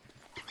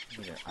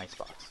 I need an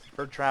icebox.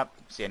 Bird trap.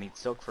 See, I need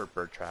silk for a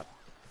bird trap.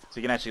 So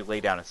you can actually lay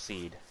down a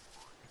seed,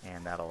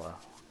 and that'll,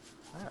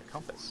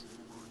 compass.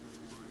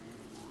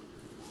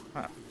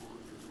 Huh.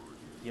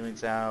 Healing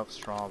salve,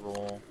 straw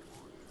roll,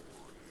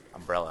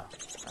 umbrella.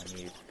 I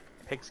need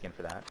pigskin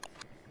for that.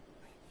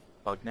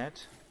 Bug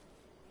net,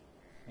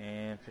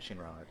 and fishing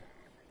rod.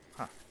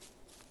 Huh.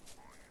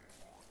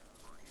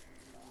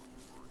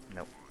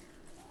 Nope.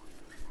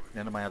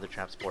 None of my other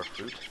traps bore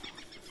fruit.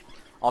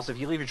 Also, if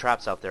you leave your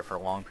traps out there for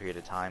a long period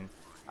of time,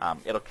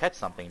 it'll catch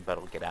something, but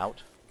it'll get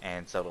out,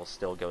 and so it'll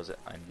still go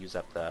and use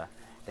up the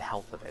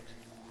health of it.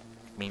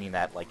 Meaning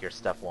that like your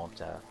stuff won't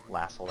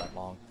last all that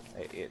long.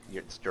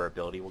 Its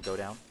durability will go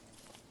down.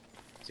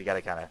 So you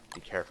gotta kind of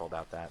be careful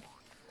about that.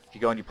 If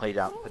you go and you put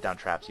down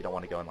traps, you don't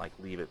want to go and like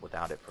leave it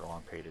without it for a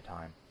long period of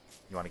time.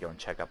 You want to go and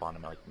check up on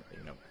them, like,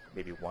 you know,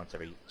 maybe once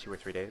every 2 or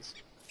 3 days.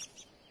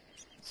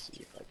 Let's see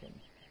if I can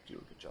do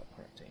a good job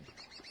planting.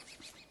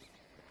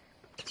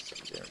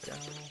 There we go.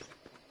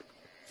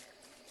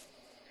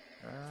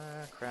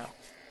 Crap.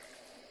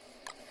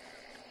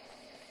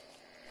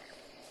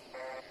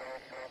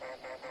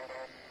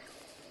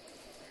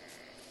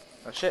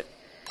 Oh shit.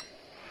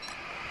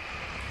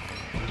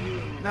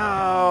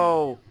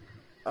 No!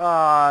 Oh,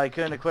 I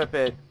couldn't equip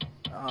it.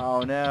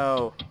 Oh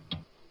no.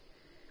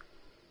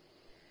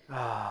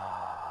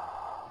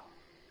 Oh.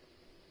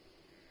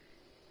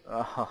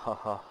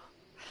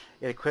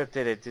 It equipped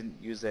it, it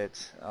didn't use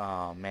it.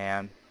 Oh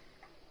man.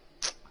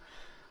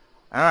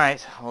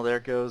 Alright, well there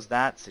goes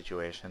that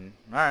situation.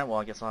 Alright, well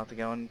I guess I'll have to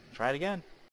go and try it again.